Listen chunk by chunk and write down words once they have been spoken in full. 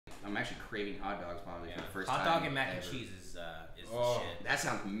I'm actually craving hot dogs probably for the first hot time. Dog and mac and cheese is the shit. That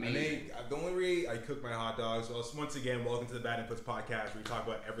sounds amazing. The only way I cook my hot dogs, well, once again, welcome to the Bad Nputs podcast where we talk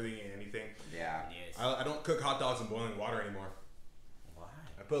about everything and anything. Yeah. Yes. I don't cook hot dogs in boiling water anymore. Why?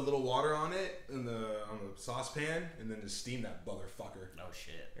 I put a little water on it on the saucepan and then just steam that motherfucker. No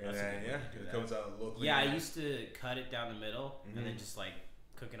shit. And then it comes out a little clean. Yeah, I used to cut it down the middle and then just like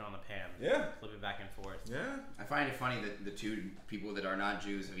cook it on the pan. Yeah. Flip it back and forth. Yeah. I find it funny that the two people that are not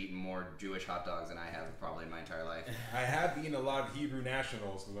Jews have eaten more Jewish hot dogs than I have probably in my entire life. I have eaten a lot of Hebrew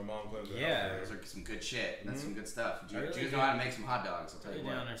nationals because my mom claims that. Yeah. Those are some good shit. That's some good stuff. really Jews know how to make some hot dogs, I'll tell I you really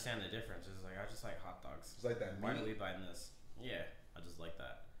don't what. understand the difference. It's like I just like hot dogs. It's like that Why meat. do we buy this? Yeah, I just like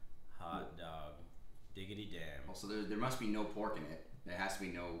that. Hot dog. Diggity damn. Also, there must be no pork in it. There has to be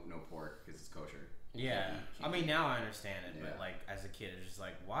no pork because it's kosher. Yeah, I mean now I understand it, Yeah. but like as a kid, it's just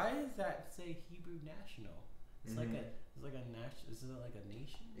like, why does that say Hebrew national? It's like a nation. Is it like a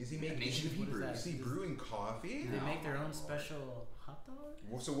nation? Is he making Nation of What is Hebrews. that? Is he brewing coffee? Do they No, make their my own lord. special hot dog?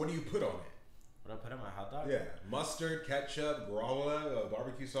 Well, so what do you put on it? What do I put on my hot dog? Yeah, mustard, ketchup, guava,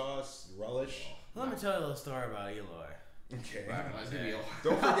 barbecue sauce, relish. Let me tell you a little story about Eloy. Okay. Wow, that's gonna be a-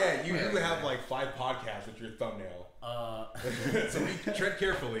 Don't forget, you do have like 5 podcasts with your thumbnail. So tread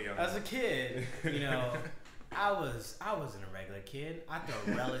carefully on As that. a kid, you know, I wasn't a regular kid. I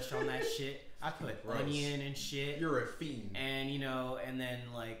throw relish on that shit. I put Gross. onion and shit. You're a fiend. And you know, and then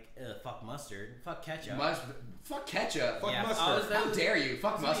like fuck mustard, fuck ketchup. Fuck ketchup. Fuck Yeah, mustard. How dare you?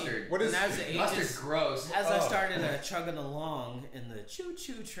 Fuck That's me. mustard. What is And as the Mustard's ages- gross. As I started chugging along in the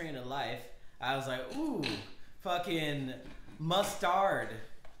choo-choo train of life, I was like, ooh, fucking mustard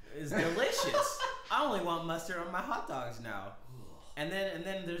is delicious. I only want mustard on my hot dogs now. And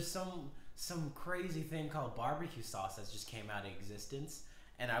then there's some crazy thing called barbecue sauce that just came out of existence.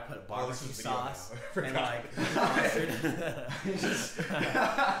 And I put this barbecue is video sauce now. I and forgot. mustard.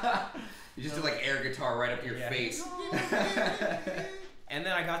 You just do like air guitar right up your Yeah. face. And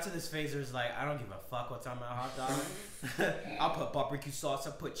then I got to this phase where it's like, I don't give a fuck what's on my hot dog. I'll put barbecue sauce,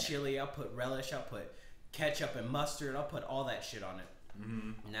 I'll put chili, I'll put relish, I'll put ketchup and mustard, I'll put all that shit on it.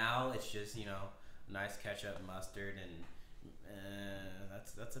 Now it's just, you know, nice ketchup and mustard and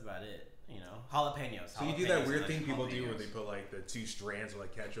that's about it. You know, jalapenos. So you do that Jalapenos weird and, thing like, people do where jalapenos. they put like the 2 strands of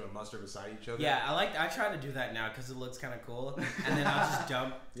like ketchup and mustard beside each other? Yeah, I try to do that now because it looks kind of cool, and then I'll just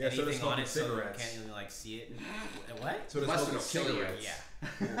dump Yeah, so does anything on smoking it so you cigarettes. can't really like see it. What? So does Mustard smoking will kill you. cigarettes.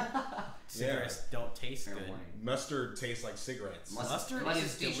 Yeah. Cigarettes don't taste Fair good. warning. Mustard tastes like cigarettes. Mustard Unless is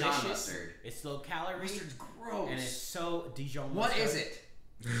it's Dijon delicious. mustard. It's low calorie. Mustard's gross. And it's so Dijon What mustard. is it?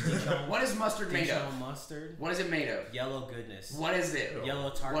 Dijon, What is mustard made Dijon of? mustard. What is it made of? Yellow goodness. What is it? Yellow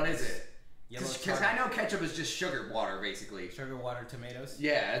tartness. What is it? Yellow Because I know ketchup is just sugar water, basically. Sugar, water, tomatoes.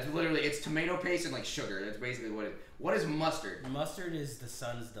 Yeah, it's literally, it's tomato paste and like sugar. That's basically what it. What is mustard? Mustard is the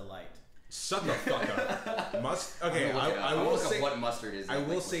sun's delight. Shut the fuck up. Okay, I'm gonna look it up. I I'm gonna will look up say what mustard is. I like,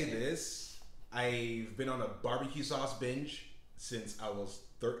 will what's say in it. this. I've been on a barbecue sauce binge since I was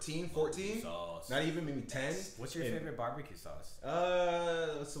 13, 14. Sauce. Not even maybe 10. What's your And, favorite barbecue sauce?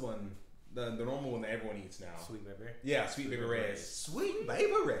 What's the one? The normal one that everyone eats now. Sweet pepper. Yeah, Sweet Baby Ray's. Sweet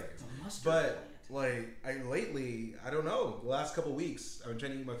Baby Ray's. But like I don't know. The last couple weeks, I've been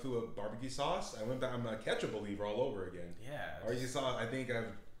trying to eat my food with barbecue sauce. I went back. I'm a ketchup believer all over again. Yeah. Barbecue sauce. I think I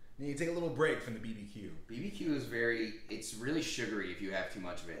need to take a little break from the BBQ. BBQ is it's really sugary if you have too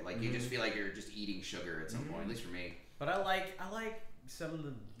much of it. Like you just feel like you're just eating sugar at some point. At least for me. But I like some of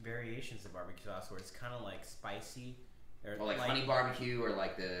the variations of barbecue sauce where it's kind of like spicy. Or like honey barbecue, or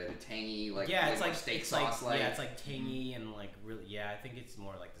like the tangy, like yeah, it's like steak it's sauce, like yeah, it's like tangy and like really I think it's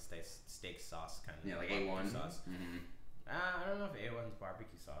more like the steak sauce kind of like barbecue A1 sauce. I don't know if A1's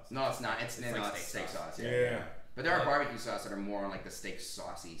barbecue sauce. No, it's not. It's like not steak sauce. Yeah. But there are barbecue sauce that are more on like the steak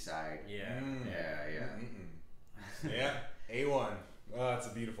saucy side. Yeah. Yeah. Yeah, A1. Oh, it's a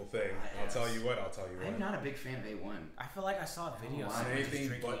beautiful thing. I'll tell you what. I'm not a big fan of A1. I feel like I saw a video of someone just Anything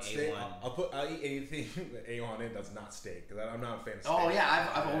drinking but steak. A1. I'll eat anything with A1 in that's not steak because I'm not a fan of steak. Oh yeah,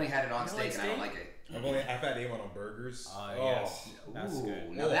 I've only had it on You don't steak like and I don't steak? like it. I've had A1 on burgers. Yes. That's Ooh,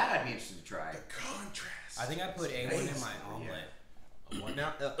 good. Now that I'd be interested to try. The contrast. I think I put A1 in my omelet. What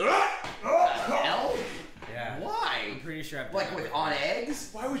now? Hell? Yeah. Why? I'm pretty sure I've Like done with it. on eggs?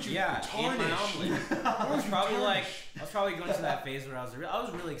 Why would you Yeah, tarnish? in my omelet. I was probably going to that phase where I was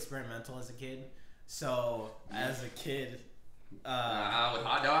really experimental as a kid. So as a kid, With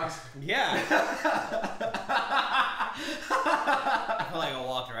hot dogs? yeah. I feel like I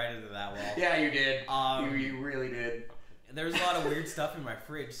walked right into that wall. Yeah, you did. Um, you really did. There was a lot of weird stuff in my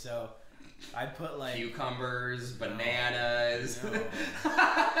fridge, so I put like Cucumbers, bananas. No.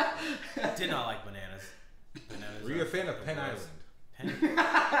 Did not like bananas. Bananas Were you are a fan of the Penn worst. Island? Penn?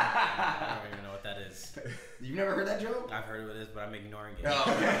 You've never heard that joke? I've heard of this, but I'm ignoring it. Oh,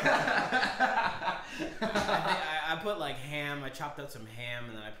 okay. I put like ham. I chopped up some ham,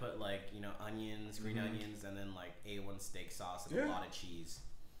 and then I put like onions, green onions, and then like A1 steak sauce and a lot of cheese.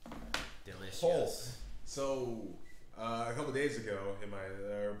 Delicious. So a couple days ago, in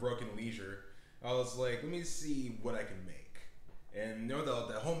my broken leisure, I was like, let me see what I can make. And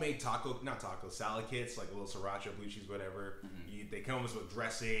the homemade salad kits, like a little sriracha, blue cheese, whatever. They come with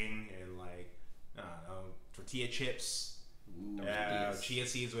dressing and like I don't know, tortilla chips, chia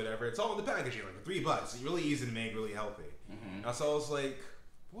seeds, whatever. It's all in the packaging, like $3. It's really easy to make, really healthy. So I was like,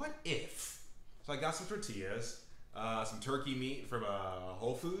 what if? So I got some tortillas, some turkey meat from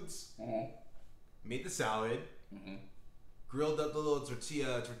Whole Foods, made the salad, grilled up the little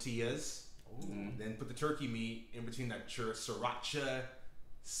tortillas. Then put the turkey meat in between that sriracha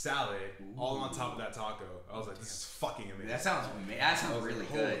salad, all on top of that taco. I was like, this is fucking amazing. That sounds amazing. That sounds really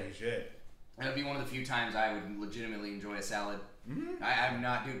good. Holy shit. That would be one of the few times I would legitimately enjoy a salad. I'm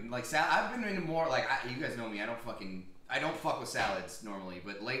not, dude. Like salad, I've been into more like you guys know me. I don't fuck with salads normally,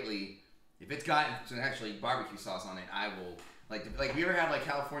 but lately, if it's got actually barbecue sauce on it, I will like. Have you ever had like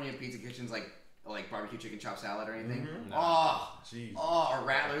California pizza kitchens like barbecue chicken chop salad or anything? No. Oh, jeez. Oh, or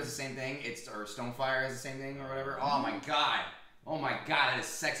Rattler is the same thing. Or Stonefire is the same thing or whatever. Oh my god. Oh my god, that is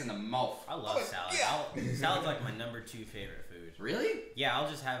sex in the mouth. I love salad. Yeah. Salad's like my number 2 favorite food. Really? Yeah, I'll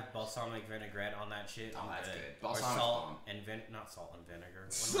just have balsamic vinaigrette on that shit. Oh, that's good. Or Balsamic salt and not salt and vinegar.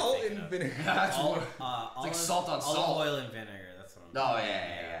 Salt and vinegar. That's It's like salt on salt. Olive oil and vinegar. That's what I'm Oh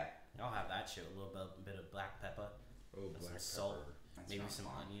yeah. I'll have that shit. A little bit of black pepper. Oh, black some pepper. salt. Maybe some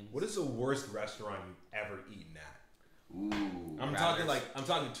onions. What is the worst restaurant you've ever eaten at? Ooh. I'm talking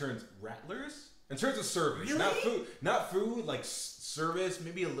in terms Rattlers? In terms of service. Really? Not food, like service,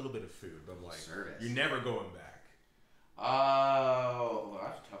 maybe a little bit of food, but like service. You're never going back. Oh, well,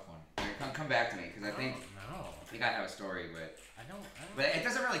 that's a tough one. Right, come back to me because I think I have a story, but but it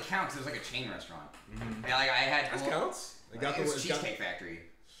doesn't really count because it was like a chain restaurant. Yeah, like I had. That counts. It was Cheesecake Factory.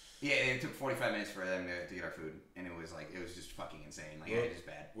 Yeah, it took 45 minutes for them to get our food, and it was just fucking insane. Like it was just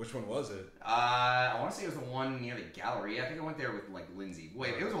bad. Which one was it? I want to say it was the one near the gallery. I think I went there with like Lindsay.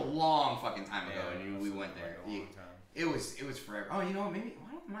 Wait, it was a long fucking time ago, and we went there. It was forever. Oh, you know what? Maybe it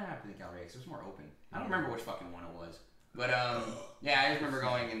might not be the gallery because it was more open. I don't remember which fucking one it was. But yeah, I just remember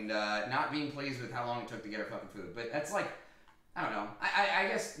going and not being pleased with how long it took to get our fucking food. But that's like, I don't know. I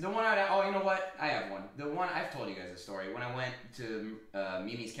guess the one you know what? I have one. The one I've told you guys a story when I went to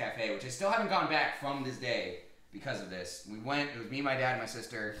Mimi's Cafe, which I still haven't gone back from this day because of this. We went. It was me, my dad, and my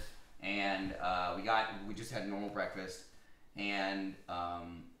sister, and we just had normal breakfast, and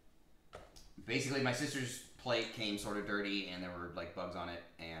basically my sister's plate came sort of dirty and there were like bugs on it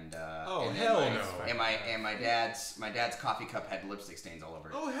and hell no. And my dad's coffee cup had lipstick stains all over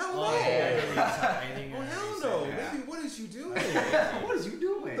it. Oh hell no. Oh hell no. Baby, what is you doing? What is you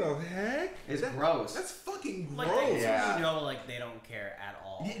doing? What the heck? It's gross. That's fucking like, gross. You know, like they don't care at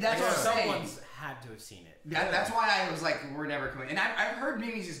all. Yeah, that's what I'm saying. Someone's had to have seen it. That's why I was like, we're never coming. And I've heard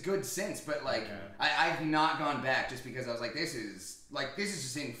Mimi's is good since, but like I've not gone back just because I was like, this is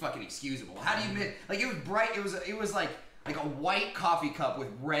just fucking excusable. How do you miss? Like it was bright. It was like a white coffee cup with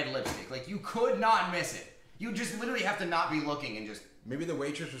red lipstick. Like you could not miss it. You just literally have to not be looking and just. Maybe the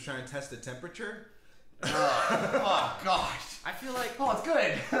waitress was trying to test the temperature. Oh gosh. I feel like it's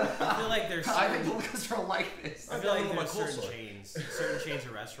good. I feel like there's. I think the liquors are like this. I feel like there's certain chains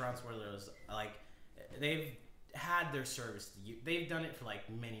of restaurants where there's like they've had their service. They've done it for like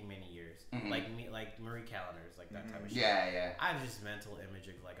many years. Like Marie Callender's, like that type of shit. Yeah. I have this mental image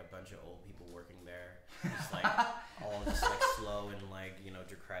of like a bunch of old people working there, just like all just like slow and like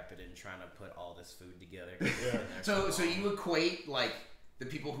decrepit and trying to put all this food together. So you equate like the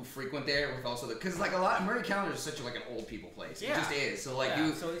people who frequent there with also because like a lot of Marie Callender's is such like an old people place. Yeah. It just is. So like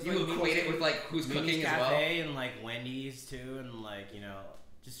you equate it with like who's cooking as well. Cafe and like Wendy's too, and like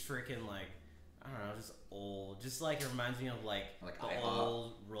just freaking like. I don't know, just old. Just like it reminds me of like the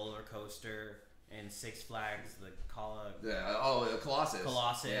old roller coaster and Six Flags, the the Colossus.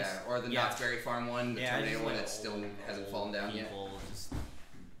 Yeah, or the Knott's Berry Farm one, the tornado one that still hasn't fallen down yet. People just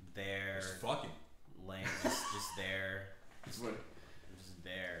there. Just fucking. Lame, just there. Just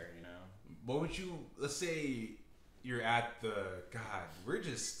there, What would you, let's say you're at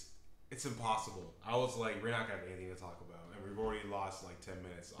it's impossible. I was like, we're not going to have anything to talk about. We've already lost like 10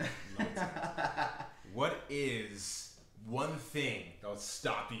 minutes on nonsense. What is one thing that would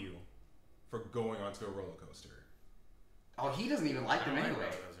stop you from going onto a roller coaster? Oh, he doesn't even like them anyway.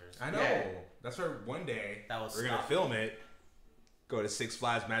 I know. Yeah. That's why one day we're going to film it. Go to Six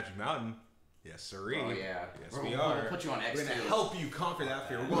Flags Magic Mountain. Yes, sirree. Oh, yeah. Yes, we are. We'll put you on X. We're going to help you conquer that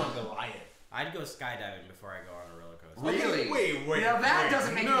fear. We're going on Goliath. I'd go skydiving before I go on a roller coaster. Really? Wait. Now that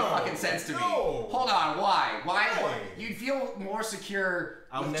doesn't make any fucking sense to me. Hold on, why? Why? You'd feel more secure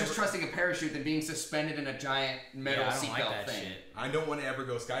with just trusting a parachute than being suspended in a giant metal seatbelt thing. Shit. I don't want to ever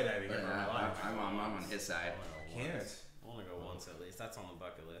go skydiving in my life. I'm on his side. I can't. I want to go once at least. That's on the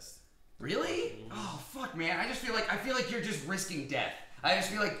bucket list. Really? Oh fuck, man! I feel like you're just risking death. I just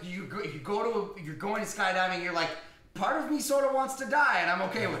feel like you're going to skydiving. You're like, part of me sort of wants to die, and I'm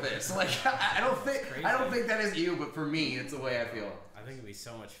okay with this. Like, I don't think that is you, but for me, it's the way I feel. I think it'd be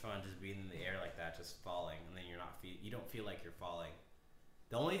so much fun just being in the air like that, just falling, and then you don't feel like you're falling.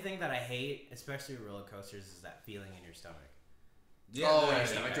 The only thing that I hate, especially with roller coasters, is that feeling in your stomach. Yeah, when your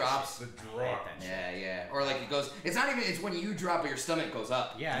stomach drops. The drop. Yeah. Or like it goes. It's not even. It's when you drop, but your stomach goes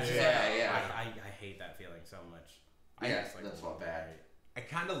up. Yeah. I hate that feeling so much. That's not bad. I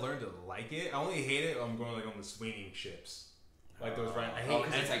kind of learned to like it. I only hate it when I'm going like on the swinging ships, like those rides.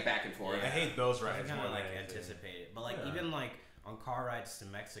 Because it's like back and forth. I hate those rides. I kind of like anticipate it, but like even like on car rides to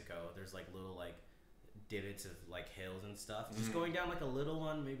Mexico, there's like little like divots of like hills and stuff. Just going down like a little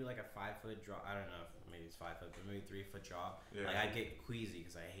one, maybe like a 5-foot drop. I don't know if maybe it's 5 foot, but maybe 3-foot drop. Yeah. Like I get queasy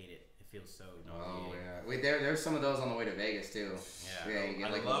because I hate it. It feels so nauseating. Oh yeah. Wait, there's some of those on the way to Vegas too. Yeah. You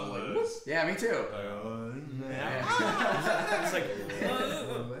get like I love those. Yeah, me too. It's like.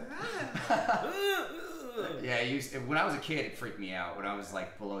 Yeah, when I was a kid, it freaked me out. When I was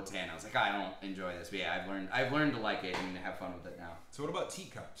like below 10, I was like, I don't enjoy this. But yeah, I've learned to like it and have fun with it now. So what about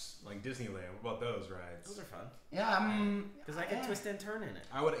teacups, like Disneyland? What about those rides? Those are fun. Yeah, because I can twist and turn in it.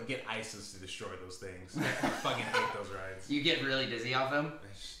 I would get ISIS to destroy those things. I fucking hate those rides. You get really dizzy off them.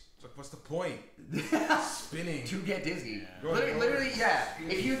 Like, what's the point? Spinning to get dizzy. Yeah. Literally, yeah.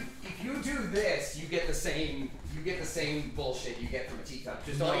 If you do this, you get the same bullshit you get from a teacup.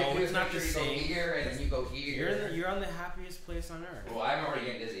 Just all you have to do is make sure you go here and then you go here. You're on the happiest place on earth. Well, I'm already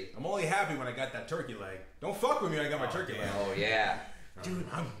getting dizzy. I'm only happy when I got that turkey leg. Don't fuck with me when I got my turkey leg. Oh yeah. Dude,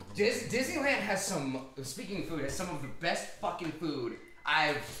 Disneyland has speaking of food, has some of the best fucking food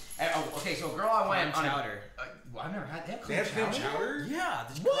okay, so a girl I went on chowder. Well, I've never had that. They have clam chowder? Yeah,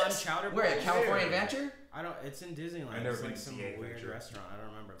 the clam chowder. Where at California Adventure? I don't. It's in Disneyland. I've never it's been like to some CA weird Adventure. restaurant. I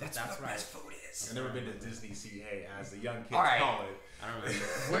don't remember. That's where the best food is. I've never been to Disney CA, as the young kids All right. call it. I don't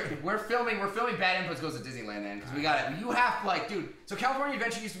remember. We're filming Bad Inputs Goes to Disneyland then, because we got it. You have like, dude. So California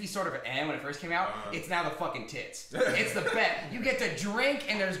Adventure used to be sort of an M when it first came out. It's now the fucking tits. It's the best. You get to drink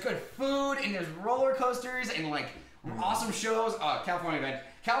and there's good food and there's roller coasters and like awesome shows. California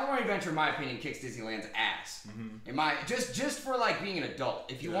Adventure, in my opinion, kicks Disneyland's ass. In my just for like being an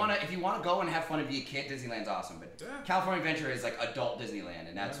adult. If you wanna go and have fun and be a kid, Disneyland's awesome. But California Adventure is like adult Disneyland,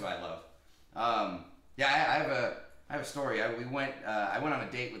 and that's what I love. I have a story. I went on a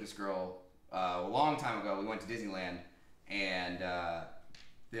date with this girl a long time ago. We went to Disneyland, and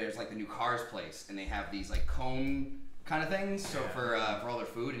there's like the new Cars place, and they have these like cone kind of things. So for all their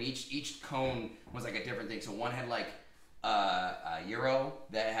food, and each cone was like a different thing. So one had like a gyro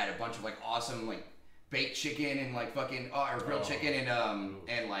that had a bunch of like awesome like baked chicken and like fucking or grilled chicken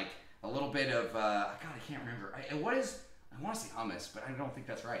and like a little bit of God, I can't remember. I want to say hummus, but I don't think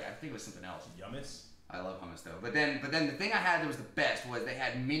that's right. I think it was something else. Yummus? I love hummus though. But then the thing I had that was the best was they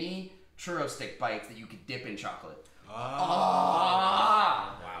had mini churro stick bites that you could dip in chocolate.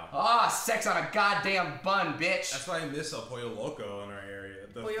 Wow. Sex on a goddamn bun, bitch. That's why I miss El Pollo Loco in our area.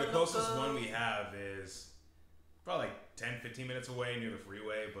 The closest one we have is probably like 10-15 minutes away near the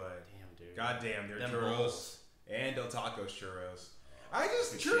freeway, but goddamn, their churros bowls. And Del Taco's churros.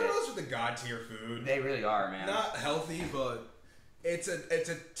 Churros are the god tier food. They really are, man. Not healthy, but it's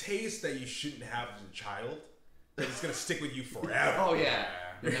a taste that you shouldn't have as a child. That it's gonna stick with you forever. Oh yeah.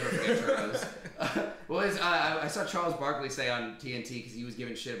 You never forget churros. I saw Charles Barkley say on TNT because he was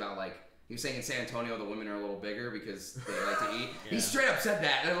giving shit about like he was saying in San Antonio the women are a little bigger because they like to eat. He straight up said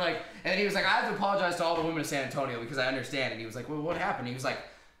that and he was like, I have to apologize to all the women in San Antonio because I understand. And he was like, well, what happened? He was like,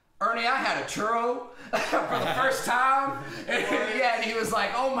 Ernie, I had a churro for the first time. And he was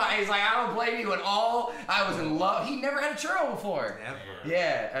like, oh my, he's like, I don't blame you at all. I was in love. He never had a churro before. Never.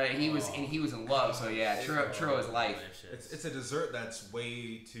 Yeah, he was in love. So yeah, churro is life. It's a dessert that's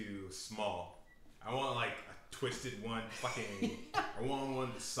way too small. I want like a twisted one, I want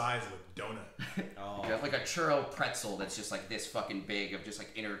one the size of a donut. Yeah, like a churro pretzel that's just like this fucking big of just like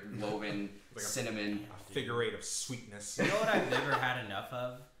interwoven like cinnamon. A figure eight of sweetness. You know what I've never had enough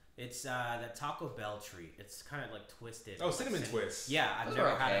of? It's the Taco Bell treat. It's kind of like twisted. Oh, cinnamon twists. Yeah, I've Those never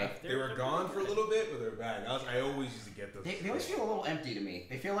are had okay. it. They were gone for a little bit, but they're back. I always used to get those. They always feel a little empty to me.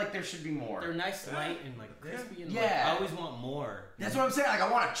 They feel like there should be more. They're nice, light, and like crispy. And yeah. like, I always want more. That's what I'm saying. Like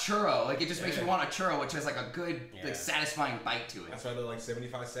I want a churro. Like it just makes me want a churro, which has like a good, like satisfying bite to it. That's why they're like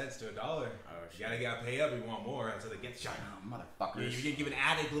 75 cents to $1. Oh, you gotta pay up if you want more until they get shot. Oh, motherfuckers. You can give an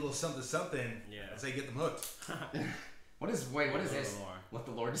addict a little something. Yeah. That's how you get them hooked. What is this? Let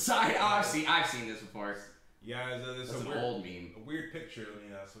the Lord decide. Oh, I've seen this before. Yeah, there's an old meme. A weird picture.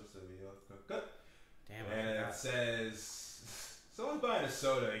 Switch the video. Damn. And it says someone's buying a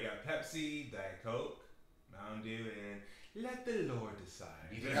soda. You got Pepsi, Diet Coke, Mountain Dew, and let the Lord decide.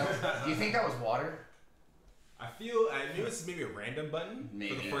 Do you think that was water? I knew it's maybe a random button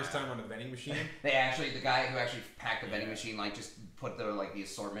for the first time on a vending machine. The guy who actually packed the vending machine, like just put the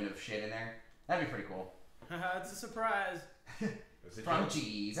assortment of shit in there. That'd be pretty cool. It's a surprise. From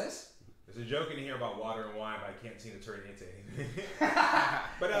Jesus. There's a joke in here about water and wine, but I can't seem to turn it into anything.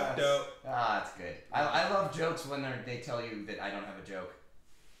 But dope. That's good. I love jokes when they tell you that I don't have a joke.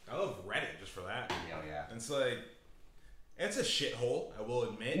 I love Reddit just for that. Yeah. It's like, it's a shithole, I will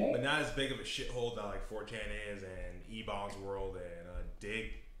admit, but not as big of a shithole that like 4chan is and E-Bombs World and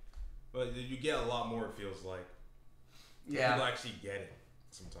Dig. But you get a lot more, it feels like. Yeah. People actually get it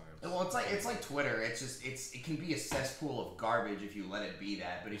sometimes. Well, it's like Twitter. It can be a cesspool of garbage if you let it be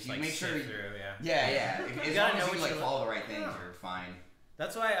that. But if you make sure through, as long as you follow the right things, you're fine.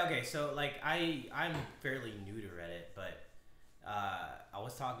 That's why. Okay, so like I'm fairly new to Reddit, but I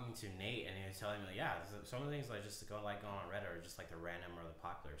was talking to Nate and he was telling me some of the things I just go on Reddit are just like the random or the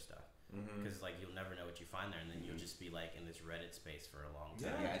popular stuff. Because like you'll never know what you find there, and then you'll just be like in this Reddit space for a long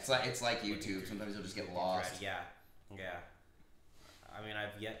time. Yeah, it's like YouTube. Sometimes you'll just get lost. Yeah. I mean,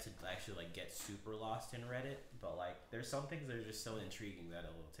 I've yet to actually like get super lost in Reddit, but like there's some things that are just so intriguing that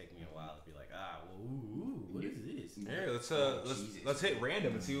it'll take me a while to be like, what is this? Here, let's hit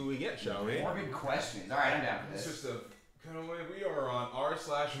random and see what we get, shall we? Morbid questions. All right, I'm down for this. It's just a kind of way we are on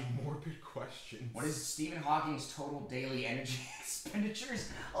r/morbid questions. What is Stephen Hawking's total daily energy expenditures?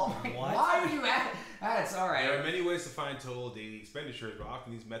 Oh my! What? Why would you ask? That's all right. There are many ways to find total daily expenditures, but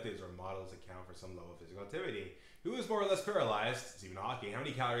often these methods or models account for some level of physical activity. Who is more or less paralyzed? Stephen Hawking. How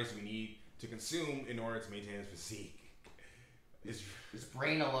many calories do we need to consume in order to maintain his physique? His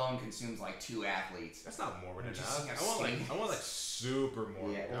brain alone consumes like 2 athletes. That's not morbid enough. I want like super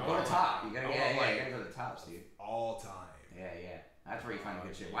morbid. Yeah, well, go to top. You gotta go to the top, Steve. All time. Yeah. That's where you find the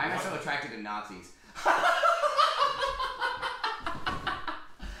good shit. Why am I so attracted to Nazis?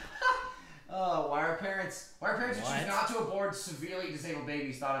 Oh, why are parents who choose not to abort severely disabled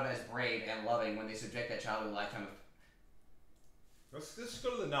babies thought of as brave and loving when they subject that child to a lifetime of... Let's just go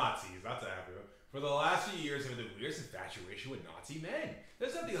to the Nazis. That's happy. For the last few years, I've had the weirdest infatuation with Nazi men.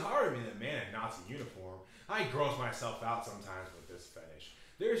 There's nothing harder than a man in a Nazi uniform. I gross myself out sometimes with this fetish.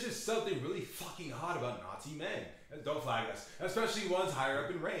 There's just something really fucking hot about Nazi men. Don't flag us, especially ones higher up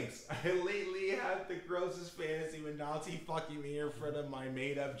in ranks. I lately had the grossest fantasy with Nazi fucking me in front of my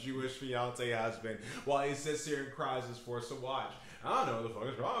made-up Jewish fiance husband while he sits there and cries as forced to watch. I don't know what the fuck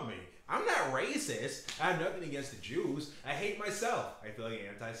is wrong with me. I'm not racist. I have nothing against the Jews. I hate myself. I feel like an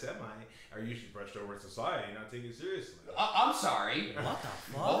anti-Semite. Are usually brushed over in society and not taken seriously. I'm sorry. What the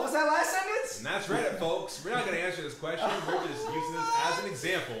fuck? What was that last sentence? And that's Reddit, folks. We're not going to answer this question. We're just using this as an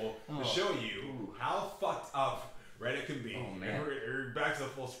example to show you how fucked up Reddit can be. Oh, man. We're back to the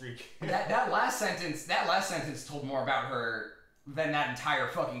full screen. that last sentence told more about her than that entire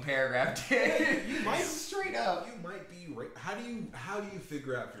fucking paragraph did. You might straight up. You might be. How do you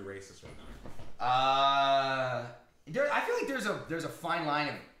figure out if you're racist right now? I feel like there's a fine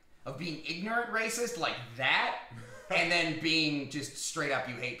line of being ignorant racist like that, and then being just straight up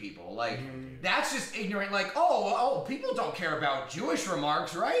you hate people. Like that's just ignorant. Like oh people don't care about Jewish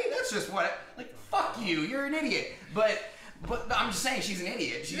remarks, right? That's just what. Like fuck you, you're an idiot. But I'm just saying she's an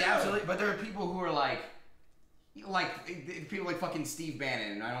idiot. She's absolutely. But there are people who are like people like fucking Steve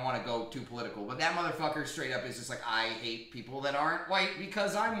Bannon, and I don't want to go too political, but that motherfucker straight up is just like, I hate people that aren't white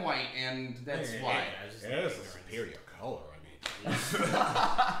because I'm white, and that's why. That's a superior color,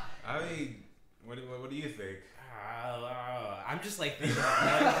 I mean, what do you think? I'm just like thinking,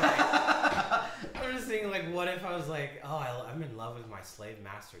 I'm just thinking like, what if I was like, I'm in love with my slave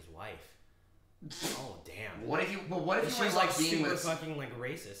master's wife? Oh damn! What if you were like being super with fucking like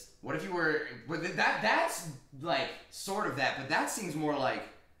racist? What if you were? But that's like sort of that, but that seems more like.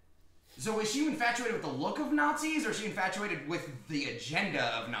 So is she infatuated with the look of Nazis, or is she infatuated with the agenda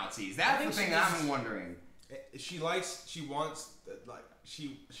of Nazis? That's the thing I'm wondering. She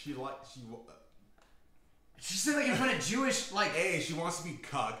She said like in front of Jewish like. A, she wants to be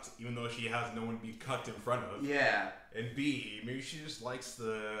cucked, even though she has no one to be cucked in front of. Yeah. And B, maybe she just likes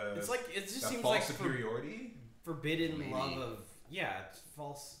the. It's like it just seems false like superiority. Forbidden Maybe. love of it's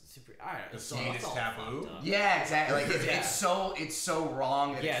false superiority. I don't know. The seed is taboo. Yeah, exactly. Like it's so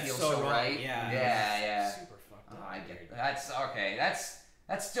wrong that it feels so wrong. right. Yeah. Super fucked up. Oh, I get that's okay. That's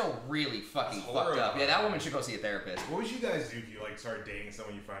still really fucking That's fucked up. horrible. Yeah, that woman should go see a therapist. What would you guys do if you like started dating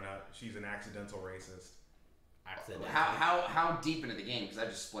someone you find out she's an accidental racist? Accidentally. How deep into the game? Because I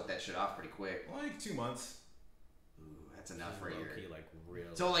just split that shit off pretty quick. Like 2 months. Ooh, that's enough for a year. Like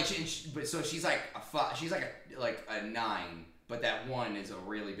real. So like so she's like she's like a 9, but that 1 is a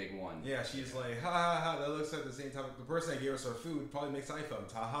really big one. Yeah, she's like, ha ha ha, that looks like the same type of the person that gave us our food probably makes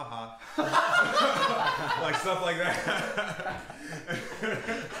iPhones. Ha ha ha. Like stuff like that.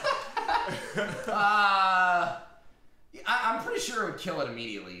 I'm pretty sure it would kill it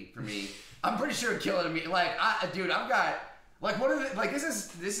immediately for me. I'm pretty sure it'd kill it immediately. Like, dude, I've got like one of the like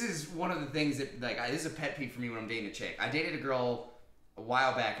this is one of the things that like this is a pet peeve for me when I'm dating a chick. I dated a girl a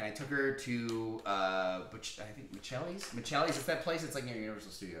while back and I took her to I think Michelli's is that place. It's like near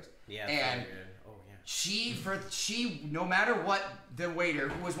Universal Studios. Yeah. And oh yeah. She no matter what the waiter,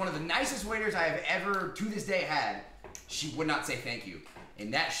 who was one of the nicest waiters I have ever to this day had, she would not say thank you.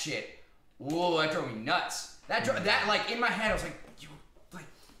 And that shit, whoa, that drove me nuts. That like in my head I was like, you like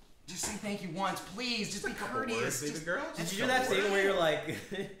just say thank you once, please. Just be courteous. Baby girl. Did you do that thing where you're like,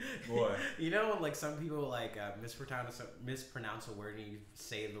 what? You know, when like some people like mispronounce a word and you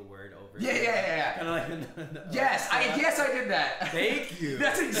say the word over. Yeah. Kind of like. Yes, I did that. Thank you.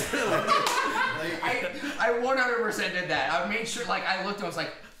 That's exactly. I 100% did that. I made sure like I looked and I was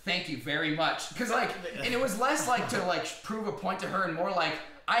like, thank you very much, because like, and it was less like to like prove a point to her and more like.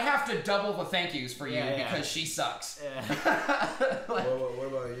 I have to double the thank yous for you because she sucks. Yeah. What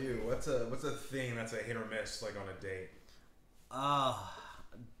about you? What's a thing that's a hit or miss like on a date? Oh,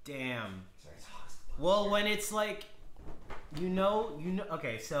 damn. Well, when it's like, you know,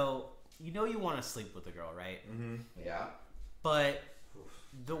 okay, so you know you want to sleep with a girl, right? Mm-hmm. Yeah. But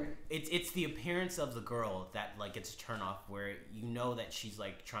it's the appearance of the girl that like gets a turn off, where you know that she's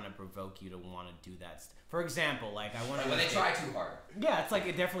like trying to provoke you to want to do that. For example, like I want to. When they try too hard. Yeah, it's like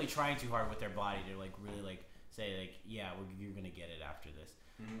definitely trying too hard with their body to like really like say like you're gonna get it after this.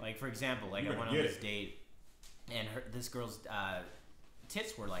 Mm-hmm. Like for example, like I went on this date, and this girl's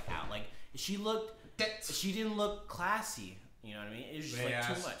tits were like out. Like she didn't look classy. You know what I mean? It was just like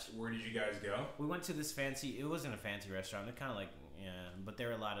too much. Where did you guys go? We went to this fancy. It wasn't a fancy restaurant. It kind of like but there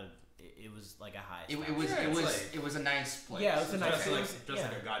were a lot of. It was like a high. It was a nice place. Yeah, it was a nice place. Just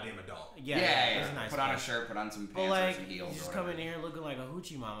like a goddamn adult. Yeah, it was a nice put place. on a shirt, put on some pants, but like, or some heels. You just or come whatever. in here looking like a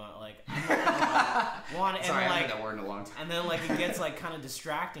hoochie mama, like Sorry, and I haven't like heard that word in a long time. and then like it gets like kind of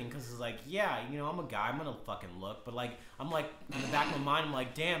distracting because it's like I'm a guy, I'm gonna fucking look, but like I'm like in the back of my mind I'm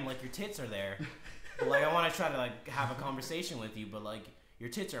like damn, like your tits are there, but like I want to try to like have a conversation with you, but like your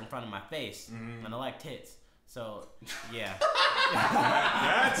tits are in front of my face, and I like tits. So, yeah.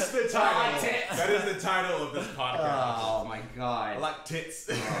 That's the title. That is the title of this podcast. Oh my god. I like tits.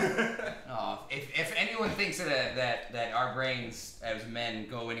 If anyone thinks that our brains as men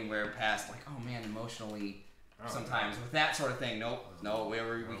go anywhere past like, oh man, emotionally, sometimes with that sort of thing, no, we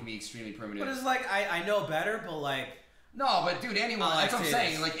can be extremely primitive. But it's like I know better, but like. No, but dude, anyone, that's what I'm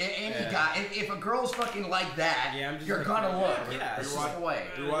saying. Like, any guy, if a girl's fucking like that, you're like, gonna look. Yeah, it's just the way.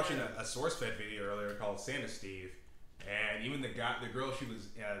 We were watching a SourceFed video earlier called Santa Steve, and even the girl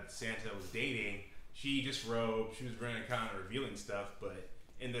Santa was dating, she just robed. She was wearing kind of revealing stuff, but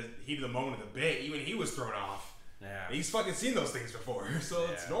in the heat of the moment of the bait, even he was thrown off. Yeah. He's fucking seen those things before, so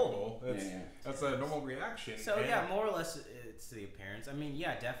it's normal. That's a normal reaction. So more or less, it's the appearance. I mean,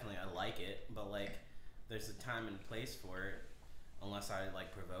 yeah, definitely, I like it, but like. There's a time and place for it. Unless I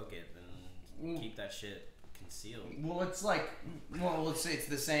like provoke it, then keep that shit concealed. Well, it's like, it's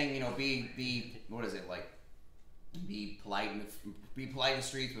the saying, be what is it like? Be polite in the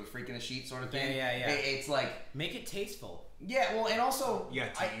streets, but freak in the sheet, sort of thing. Yeah. It's like make it tasteful. Yeah, well, and also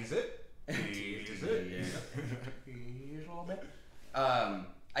tease it. Tease it. Tease a little bit. I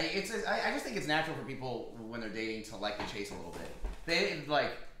just think it's natural for people when they're dating to like to chase a little bit. They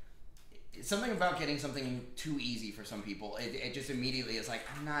like. Something about getting something too easy for some people. It just immediately is like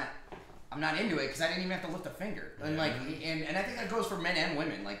I'm not into it because I didn't even have to lift a finger. And like and I think that goes for men and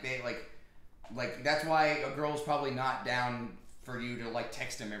women. Like they like that's why a girl's probably not down for you to like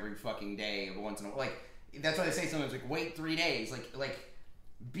text him every fucking day once in a while. Like that's why they say sometimes like wait 3 days. Like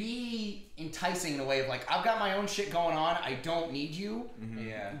be enticing in a way of like I've got my own shit going on. I don't need you. Mm-hmm.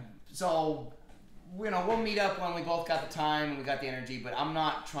 Yeah. So we'll meet up when we both got the time and we got the energy. But I'm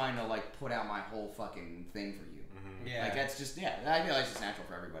not trying to like put out my whole fucking thing for you. Mm-hmm. Yeah. Like that's just I feel like it's just natural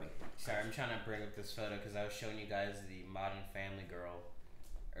for everybody. Sorry, I'm trying to bring up this photo because I was showing you guys the Modern Family girl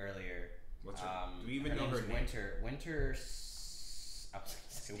earlier. What's her? Do we even know her name? Winter. I was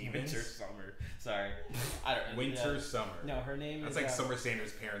gonna say Winter Summer. Sorry, I don't. Winter Summer. No, her name That's is. like Summer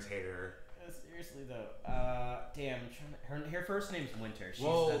Sanders' parents hate her. Seriously though, damn. Her first name's Winter. She's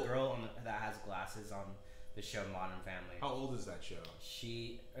the girl that has glasses on the show Modern Family. How old is that show?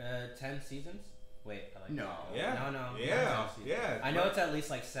 She 10 seasons. Wait, no. Yeah. No. Yeah. I know it's at least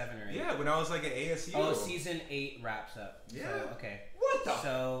like 7 or 8. Yeah, when I was like at ASU. Oh, season 8 wraps up. Yeah. So, okay. What the?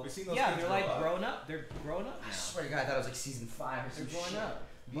 So yeah, they're like grown up. They're grown up now. I swear to God, I thought it was like season 5 or something. They're growing up.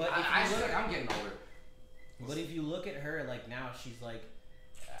 But I feel like I'm getting older. But if you look at her, like now, she's like,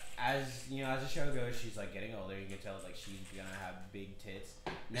 as you know, as the show goes, she's like getting older. You can tell like she's gonna have big tits.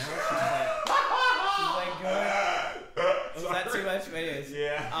 Now she's like good. Was that too much? It is.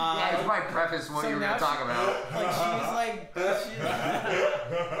 Yeah. Yeah, you might preface what you were gonna talk about. Like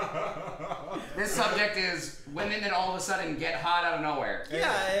This subject is women that all of a sudden get hot out of nowhere.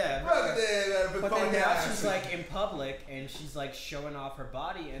 Yeah. But then now she's like in public and she's like showing off her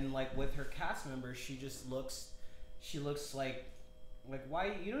body and like with her cast members, she looks like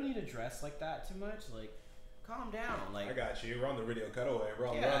why you don't need to dress like that too much. Like, calm down. Like I got you. We're on the video cutaway. We're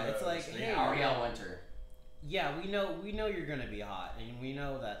on it's like hey, Ariel Winter. Yeah, we know you're gonna be hot, and we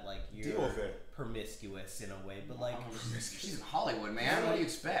know that like you're deal with it. Promiscuous in a way, but like she's in Hollywood, man. What do you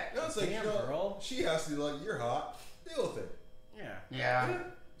expect? No, it's like, damn, girl. She has to be like, you're hot. Deal with it. Yeah.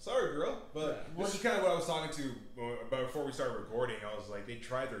 Sorry, girl, but this is kind of what I was talking to about before we started recording. I was like, they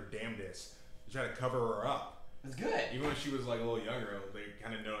tried their damnedest to try to cover her up. It's good. Even when she was like a little younger, they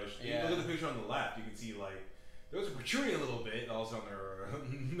kind of noticed. Yeah. Look at the picture on the left. You can see like there was a protruding a little bit also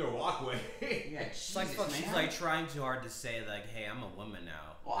on their walkway. Yeah, it's like she's like trying too hard to say like, hey, I'm a woman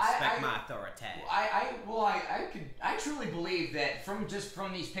now. Well, Respect my authority. I truly believe that from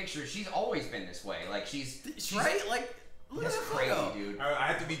these pictures, she's always been this way. Like she's right. Like that's crazy, dude. I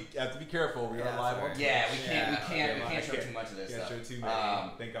have to be careful. We are live on. Yeah, we can't show too much of this stuff. Can't show too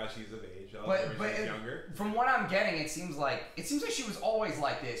many. Thank God she's of age. But younger. From what I'm getting, it seems like she was always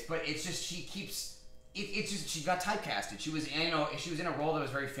like this. But it's just she keeps. It's just she got typecasted. She was in a role that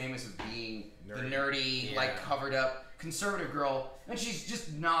was very famous of being the nerdy, like covered up conservative girl, and she's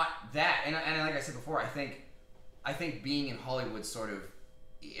just not that. And like I said before, I think being in Hollywood sort of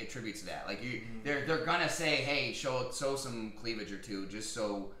attributes to that. Like they're gonna say, hey, show some cleavage or two, just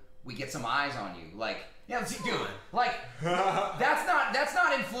so we get some eyes on you. Like, yeah, dude, like that's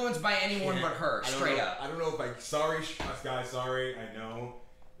not influenced by anyone but her. Straight up. I don't know if sorry, guys. Sorry, I know.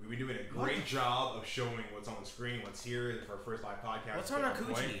 We've been doing a great job of showing what's on the screen, what's here for our first live podcast. What's on our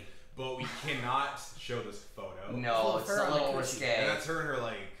coochie? But we cannot show this photo. No, it's a little risque. And that's her and her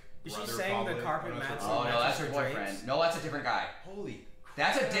like. Is she saying the carpet mats? Oh no, that's her boyfriend. No, that's a different guy. Holy.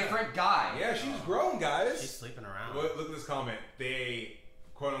 That's a different guy. Yeah, she's grown, guys. She's sleeping around. Look at this comment. They,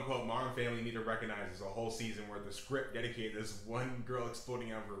 quote unquote, Modern Family need to recognize there's a whole season where the script dedicated this one girl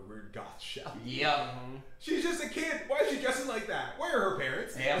exploding out of her weird goth shell. Yep. She's just a kid. Why is she dressing like that? Where are her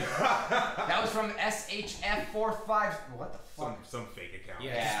parents? Yep. That was from SHF45. What the fuck? Some fake account.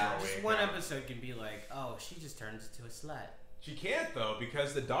 Yeah. Just one episode can be like, oh, she just turns into a slut. She can't though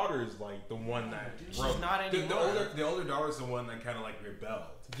because the daughter is like the one that she's not anymore. The older daughter is the one that kind of like rebelled.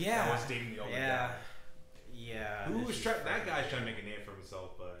 Yeah. That was dating the older guy. Yeah. Who was trying? That guy's trying to make a name for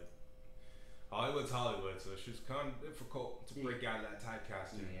himself, but Hollywood's Hollywood, so it's just kind of difficult to break out of that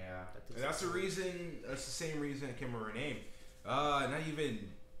typecasting. Yeah. And that's the reason. That's the same reason I can't remember her name. Not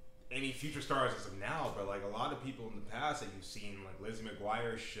even any future stars as of now, but like a lot of people in the past that you've seen, like Lizzie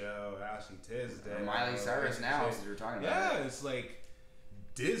McGuire's show, Ashley Tisdale, Miley Cyrus now, as you were talking about. Yeah, it's like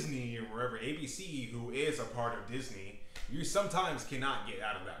Disney or wherever, ABC, who is a part of Disney, you sometimes cannot get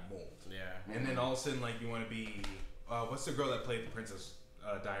out of that mold. Yeah. And then all of a sudden, like you want to be, what's the girl that played the Princess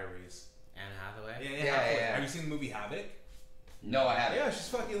Diaries? Anne Hathaway. Yeah. Have you seen the movie Havoc? No, I haven't. Yeah, she's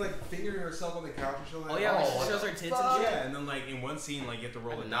fucking like fingering herself on the couch and shit like that. Oh yeah, when she shows her tits and shit. Yeah, and then like in one scene, like you have to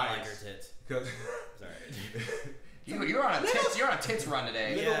roll the dice. Not like her tits. Cause sorry. Dude, you're on a tits run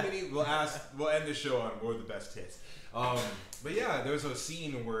today. Yeah. We'll end the show on what are the best tits. But yeah, there was a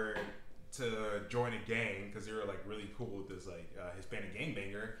scene where to join a gang because they were like really cool with this like Hispanic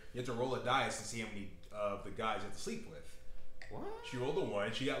gangbanger. You have to roll a dice and see how many of the guys you have to sleep with. What? She rolled a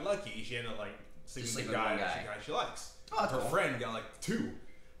 1. She got lucky. She ended up like sleeping with the guy she likes. Oh, her friend got like 2.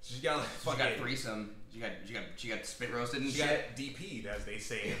 So she got like she got threesome. She got spit roasted and she shit. Got DP'd, as they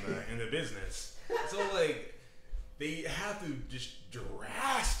say in the business. So like they have to just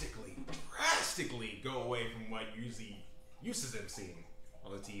drastically like usually used to them seeing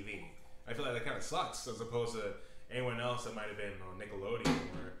on the TV. I feel like that kind of sucks as opposed to anyone else that might have been on Nickelodeon,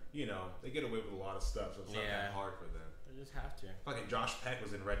 where they get away with a lot of stuff, so it's not that hard for them. They just have to. Fucking Josh Peck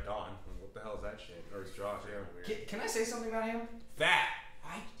was in Red Dawn. What the hell is that shit? Or is Josh? Yeah. Can I say something about him? Fat.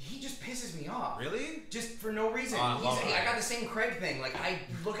 He just pisses me off. Really? Just for no reason. I got the same Craig thing. Like, I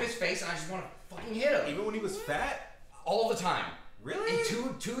look at his face and I just want to fucking hit him. Even when he was fat? All the time. Really?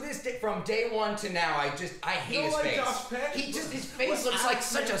 And to this day, from day one to now, I hate his face. Josh Peck? His face looks like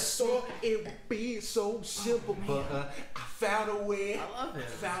such a so it would be so simple, but I found a way. I love it. I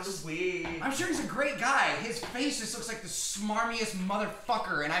found a way. I'm sure he's a great guy. His face just looks like the smarmiest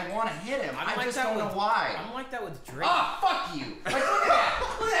motherfucker, and I want to hit him. I just don't know why. I'm like that with Drake. Ah, fuck you! Like, look at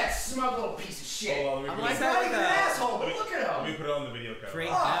that! Look at that smug little piece of shit. Hold on, I'm like that with an asshole. But look at him. Let me put it on the video camera. Drake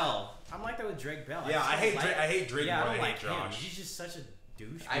Bell. I'm like that with Drake Bell. Yeah, I hate Drake more than I hate him. Josh. He's just such a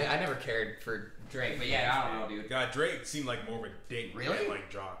douche. I never cared for Drake, but yeah, I don't know, dude. God, Drake seemed like more of a dick Really? than like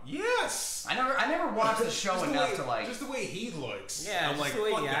Josh. Yes. I never watched the show enough to like. Just the way he looks. Yeah, I'm like, the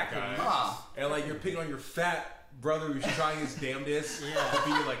way fuck he that acted. guy. Huh. And like you're picking on your fat brother who's trying his damnedest to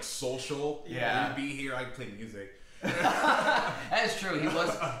be like social. Yeah. To be here, I can play music. That is true. He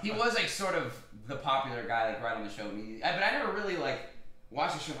was like sort of the popular guy like right on the show. But I never really like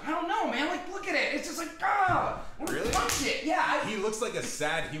watched the show. I don't know, man. Like, look at it. It's just like, Really? punch it. Yeah. He looks like a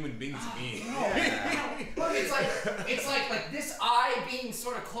sad human being to me. Look, it's like this eye being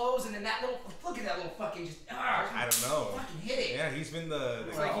sort of closed, and then that little. Look at that little fucking just. I don't know. Fucking hit it. Yeah, he's been the.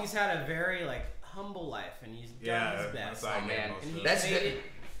 It's like he's had a very like humble life, and he's done his best. That's how I get man. most And of he it. That's made good. it,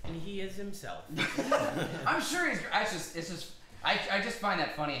 and he is himself. I'm sure he's. It's just. I just find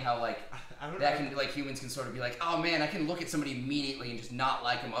that funny how like that can like humans can sort of be like, oh man, I can look at somebody immediately and just not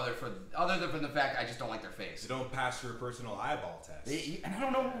like them other than from the fact I just don't like their face. You don't pass your personal eyeball test. And I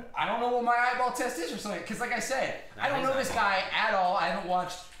don't know what my eyeball test is or something. Because like I said, I don't know this guy at all. I haven't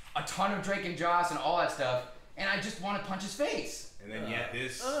watched a ton of Drake and Josh and all that stuff, and I just want to punch his face. And then yet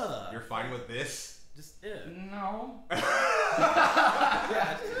this, you're fighting with this. Just No.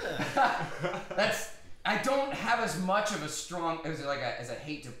 yeah. I don't have as much of a strong as a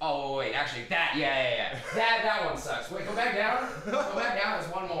hate to. Oh wait, actually yeah. That one sucks. Wait, go back down. Go back down.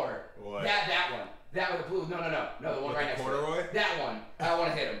 There's one more. What? That one. That with the blue. No. The one right next to corduroy? it. That one. I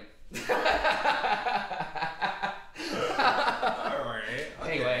want to hit him. Alright.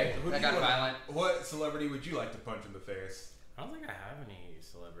 Okay. Anyway, that got violent. What celebrity would you like to punch in the face? I don't think I have any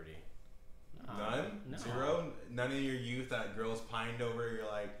celebrity. None? No. Zero? None in your youth that girls pined over, you're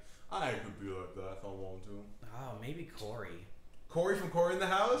like, I could be like that if I want to. Oh, maybe Corey. Corey from Corey in the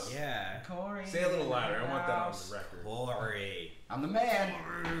House? Yeah. Corey. Say a little louder. I want that on the record. Corey. I'm the man.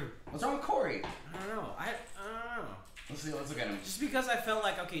 What's wrong with Corey? I don't know. I don't know. Let's look at him. Just because I felt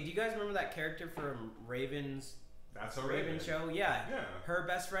like, okay, do you guys remember that character from Raven's That's a Raven show? Yeah. Yeah. Her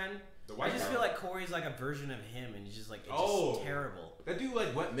best friend? The white I just girl. feel like Corey's like a version of him, and he's just like, it's just terrible. That dude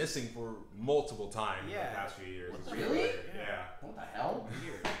like went missing for multiple times in Yeah. the past few years. It's Really? weird. Yeah. What the hell?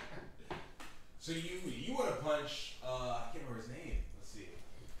 Weird. So you want to punch? I can't remember his name. Let's see.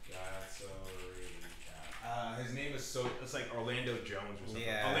 His name is it's like Orlando Jones or something.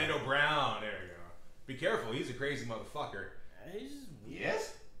 Yeah. Orlando Brown. There you go. Be careful. He's a crazy motherfucker. He's just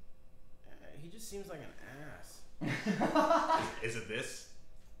Yes? he just seems like an ass. Is it this?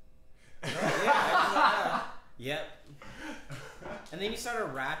 Yeah. Yep. And then you started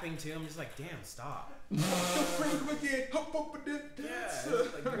rapping too. I'm just like, damn, stop. Yeah,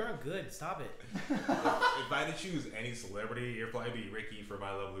 like, you're not good. Stop it. If I had to choose any celebrity, it'd probably be Ricky from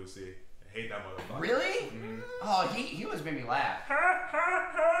I Love Lucy. I hate that motherfucker. Really? Mm-hmm. Oh, he always made me laugh.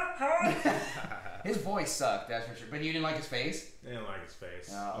 His voice sucked, that's for sure. But you didn't like his face? I didn't like his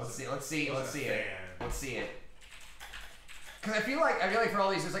face. Let's see it. fan. Let's see it. Cause I feel like for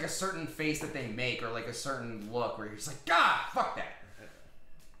all these, there's like a certain face that they make or like a certain look where you're just like, God, fuck that.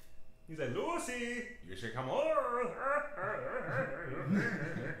 He's like, Lucy, you should come over.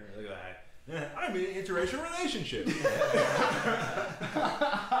 Look at that. I'm in an interracial relationship.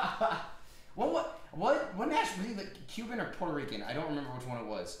 What national? Was he like Cuban or Puerto Rican? I don't remember which one it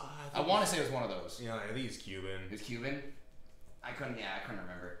was. I want to say it was one of those. Yeah, I think he's Cuban. It was Cuban. I couldn't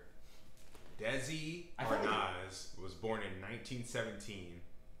remember. Desi I thought Arnaz was born in 1917.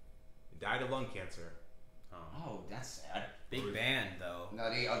 He died of lung cancer. Oh, that's sad. Big band though. No,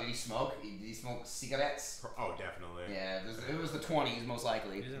 did he smoke? Did he smoke cigarettes? Oh, definitely. Yeah, it was the 20s most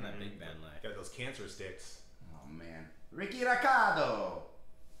likely. He was in that big band life. Got those cancer sticks. Oh man. Ricky Riccardo.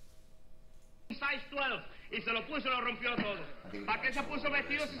 Size 12 y se lo puso y lo rompió todo. ¿Para qué se puso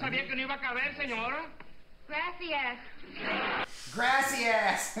vestido si sabía que no iba a caber, señora? Gracias.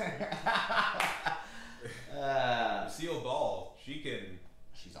 Gracias.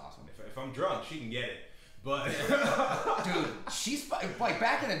 I'm drunk, she can get it. But dude, she's like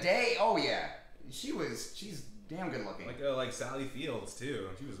back in the day. Oh yeah, she's damn good looking. Like Sally Fields too.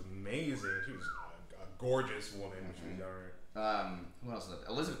 She was amazing. She was a gorgeous woman when she was younger. Who else?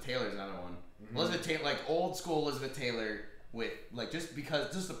 Elizabeth Taylor's another one. Elizabeth Taylor, like old school Elizabeth Taylor with like just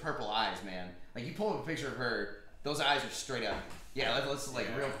the purple eyes, man. Like you pull up a picture of her, those eyes are straight up. Yeah, let's like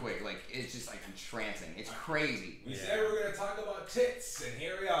real quick. Like it's just like entrancing. It's crazy. We said we were gonna talk about tits, and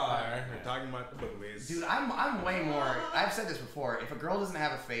here we are. We're talking about the boobies. Dude, I'm way more. I've said this before. If a girl doesn't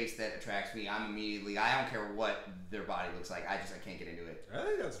have a face that attracts me, I'm immediately. I don't care what their body looks like. I can't get into it. I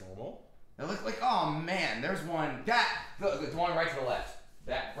think that's normal. They look like, oh man, there's one the one right to the left.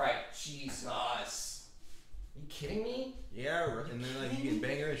 That right, Jesus. Are you kidding me? Yeah, and then like you can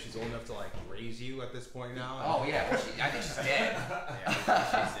bang her, and she's old enough to like raise you at this point now. Oh yeah, well, I think she's dead.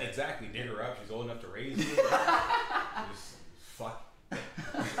 Yeah, she's exactly. Dig her up. She's old enough to raise you. Just fuck.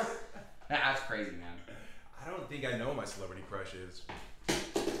 That's crazy, man. I don't think I know my celebrity crushes.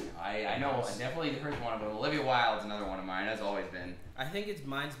 I know. I definitely heard one of them. Olivia Wilde's another one of mine. Has always been. I think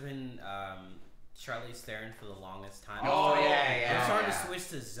mine's been Charlize Theron for the longest time. Oh yeah. I'm starting to switch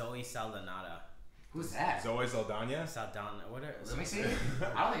to Zoe Saldana. Who's that? Zoe Saldana? Saldana. Let me see. I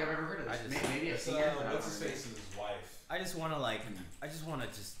don't think I've ever heard of this. Maybe I've seen her. What's his face is his wife. I just want to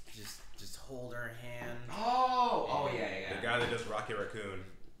just hold her hand. Oh yeah. The guy that does Rocket Raccoon.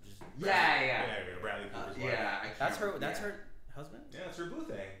 Yeah. Bradley Cooper's wife. Yeah, that's her husband? Yeah, that's her boo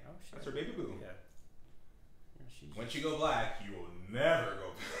thing. Oh shit. That's her baby boo. Yeah. Once you go black, you will never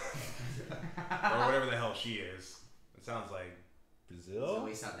go black. Or whatever the hell she is. It sounds like Brazil?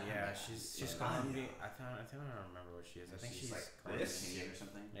 Yeah, she's Colombian. I don't remember what she is. I think she's like this or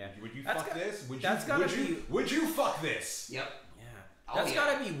something. Yeah. Would you fuck this? Would you fuck this? Yep. Yeah. That's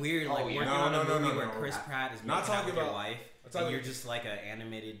gotta be weird. Like working on a movie where Chris Pratt is not talking about your wife, and you're just like an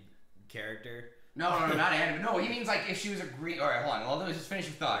animated character. No, not animated. No, he means like if she was a green. All right, hold on. Well, let me just finish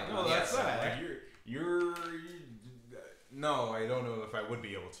your thought. No, that's not. You're. No, I don't know if I would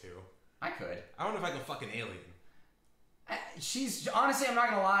be able to. I could. I don't know if I can fuck an alien. She's honestly, I'm not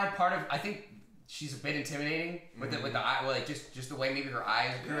gonna lie. I think she's a bit intimidating with the eye. Well, like just the way maybe her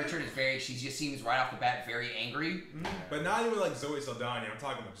eyes are curvatured is very. She just seems right off the bat very angry. But not even like Zoe Saldana. I'm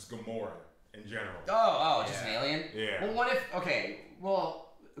talking about just Gamora in general. Oh, just an alien. Yeah. Well, what if? Okay.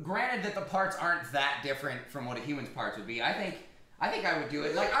 Well, granted that the parts aren't that different from what a human's parts would be. I think I would do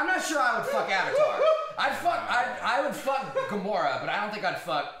it. Like I'm not sure I would fuck Avatar. I would fuck Gamora, but I don't think I'd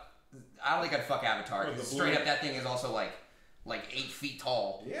fuck Avatar. Straight up, that thing is also like 8 feet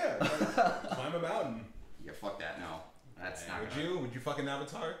tall. Yeah, climb a mountain. Yeah, fuck that. No, that's not. Would you fuck an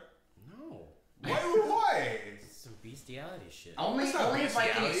Avatar? No. Why? It's some bestiality shit. Only if I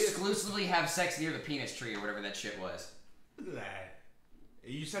can exclusively have sex near the penis tree or whatever that shit was. Look at that.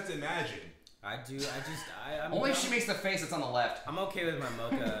 You just have to imagine. I'm only if she makes the face that's on the left. I'm okay with my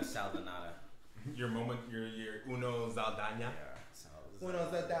mocha Saldana. Your uno Saldana. Yeah.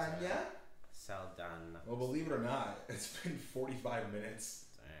 Uno Saldana. Saldana. Well, believe it or not, it's been 45 minutes.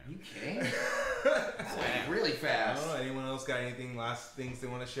 Are you kidding? That's really fast. I don't know. Anyone else got last things they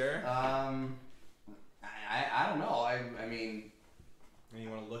want to share? I don't know. I mean. Anything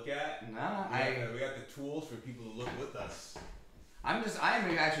you want to look at? No. We got the tools for people to look with us. I am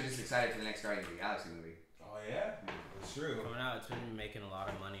actually just excited for the next Guardians of the Galaxy movie. Oh yeah? That's true. Coming out, it's been making a lot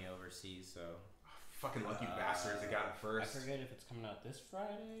of money overseas, so. Fucking lucky bastards that got it first. I forget if it's coming out this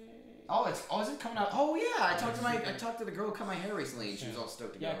Friday. Is it coming out? Oh yeah, I talked to the girl who cut my hair recently, and she was all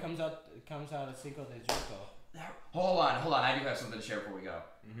stoked to go. Yeah, it comes out at Cinco de Julio. Hold on. I do have something to share before we go.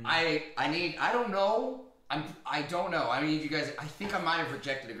 Mm-hmm. I don't know. I don't know. I mean, you guys. I think I might have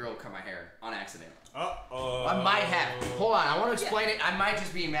rejected a girl who cut my hair on accident. I might have. Hold on. I want to explain it. I might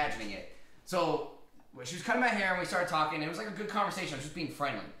just be imagining it. So she was cutting my hair, and we started talking. It was like a good conversation. I was just being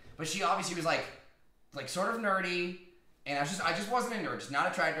friendly, but she obviously was like sort of nerdy, and I just wasn't into her. Just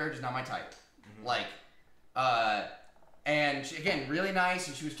not attracted to her. Just not my type. Mm-hmm. And she, again, really nice.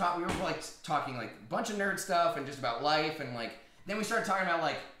 And she was we were talking like a bunch of nerd stuff and just about life, and then we started talking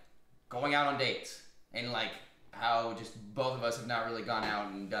about going out on dates and how just both of us have not really gone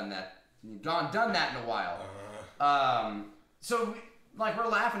out and done that in a while. So we're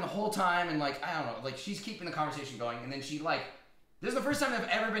laughing the whole time, and I don't know, she's keeping the conversation going, and then she this is the first time I've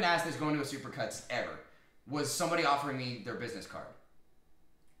ever been asked this going to a Supercuts ever. Was somebody offering me their business card?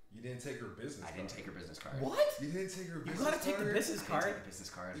 You didn't take her business card? I didn't take her business card. What? You didn't take her business card? You gotta take the business card. I didn't take the business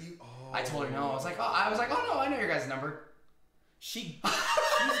card. I told her no. I was like, oh no, I know your guys' number. She's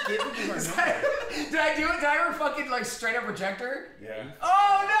giving you her number. Did I do it? Did I ever fucking straight up reject her? Yeah.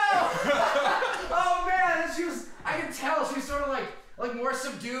 Oh no! Oh man, I could tell she was sort of like more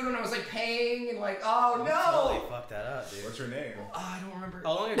subdued when I was like paying and like, oh You no. totally fucked that up, dude. What's her name? I don't remember.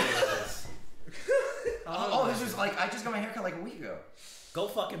 How long ago was this? This was like I just got my haircut like a week ago. Go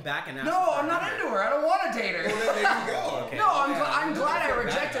fucking back and ask. No, I'm not into her. I don't want to date her. Well, then there you go. Okay. No, I'm Yeah, glad I feel bad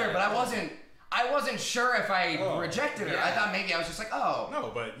rejected her, about but it. I wasn't sure if I rejected her. Yeah. I thought maybe I was just like, oh.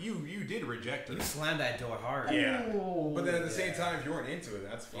 No, but you did reject her. You slammed that door hard. Yeah. Ooh. But then at the same time, if you weren't into it,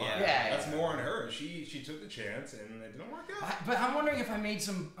 that's fine. Yeah. That's more on her. She took the chance and it didn't work out. But I'm wondering if I made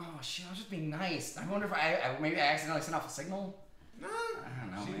some. Oh shit! I was just being nice. I wonder if maybe I accidentally sent off a signal. No. I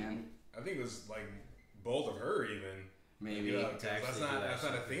don't know, man. I think it was like both of her even. Maybe. You know, To 'cause actually that's do not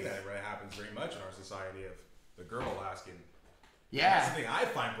that a thing that really happens very much in our society of the girl asking. Yeah. That's the thing I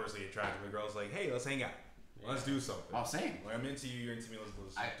find personally attractive. The girl's like, hey, let's hang out. Let's do something. Oh, same. Like, I'm into you, you're into me, let's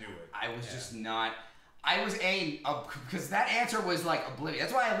do it. I was just not. I was because that answer was like oblivious.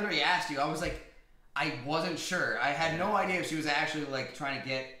 That's why I literally asked you. I was like, I wasn't sure. I had no idea if she was actually like trying to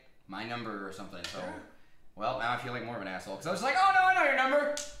get my number or something. So, well, now I feel like more of an asshole because I was like, oh no, I know your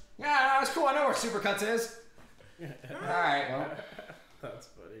number. Yeah, that's cool. I know where Supercuts is. All right, well. That's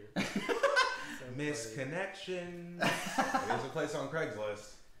funny. Misconnection. There's a place on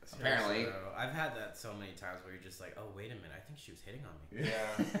Craigslist. Apparently. Bro, I've had that so many times where you're just like, oh, wait a minute, I think she was hitting on me.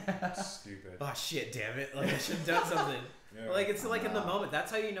 Yeah. Stupid. Oh, shit, damn it. Like, I should have done something. Yeah. Like, it's like in the moment.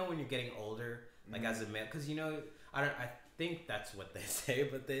 That's how you know when you're getting older, like, as a man. Because, you know, I think that's what they say,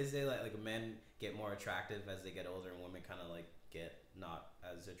 but they say, like men get more attractive as they get older and women kind of, like, get not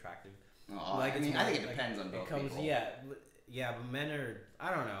as attractive. Oh, Like, I it's mean, more, I think it like, depends on both people. Yeah, but men are,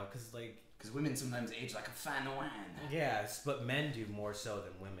 I don't know, because, like, Because women sometimes age like a fine wine. yes, but men do more so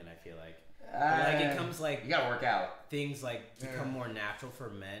than women, I feel like. Like, it comes, like, you gotta work out. things, like, become more natural for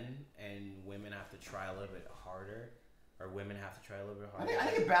men, and women have to try a little bit harder. Or women have to try a little bit harder. I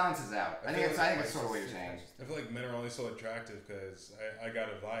think it balances out. I think it's like sort of what you're saying. I feel like men are only so attractive because I got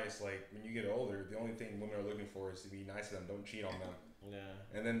advice, like, when you get older, the only thing women are looking for is to be nice to them, don't cheat on them. Yeah.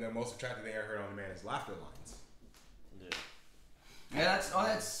 And then the most attractive thing I heard on a man is laughter lines. Yeah,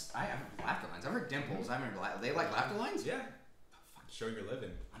 I have laughter lines. I've heard dimples. I remember they like laughter lines. Yeah. Show you're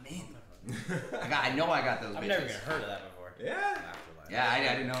living. I'm in. I know I got those. I've bitches. never even heard of that before. Yeah. Yeah,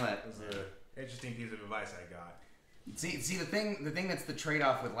 I didn't know that. That was an interesting piece of advice I got. See the thing that's the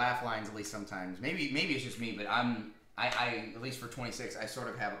trade-off with laugh lines, at least sometimes. Maybe it's just me, but I at least for 26, I sort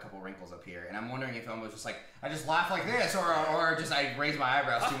of have a couple wrinkles up here, and I'm wondering if I'm just like I just laugh like this, or just I raise my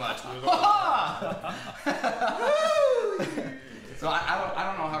eyebrows too much. So I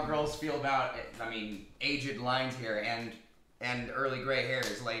don't know how girls feel about it. I mean, aged lines here and early gray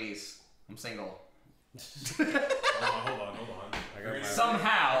hairs, ladies. I'm single. Hold on.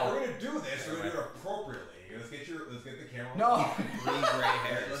 Somehow. We're gonna do this. We're gonna do it appropriately. Let's get the camera. No. Three gray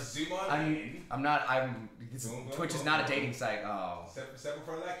hairs. Let's zoom on. Twitch is not a dating site. Oh. Step in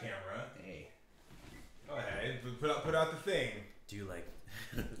front of that camera. Hey. Go ahead. Put out the thing. Do you like?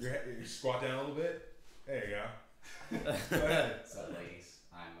 You squat down a little bit. There you go. Go ahead. What's up, ladies?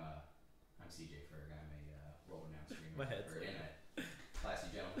 I'm CJ Ferg. I'm a world-renowned streamer. My head's or internet. Classy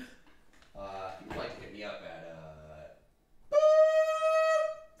gentleman. If you'd like to hit me up at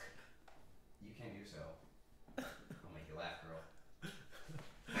you can do so. I'll make you laugh, girl.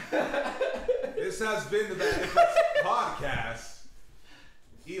 This has been the Bad Nputs podcast.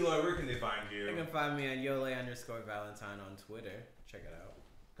 Eloy, where can they find you? You can find me on Yole_Valentine on Twitter. Check it out.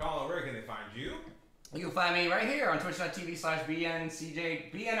 Colin, where can they find you? You can find me right here on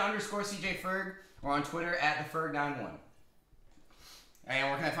twitch.tv/BN_CJ Ferg or on Twitter at theferg91. And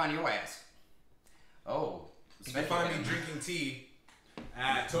where can I find your ass? Oh. You can find me drinking tea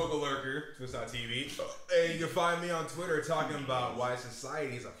at Toka Lurker, twitch.tv. And you can find me on Twitter talking about why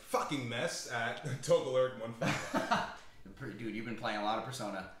society is a fucking mess at Toka Lurk15. Dude, you've been playing a lot of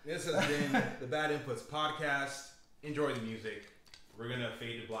Persona. This has been the Bad Nputs podcast. Enjoy the music. We're gonna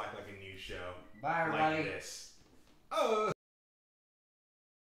fade to black like a news show. Bye, everybody. Like this. Oh.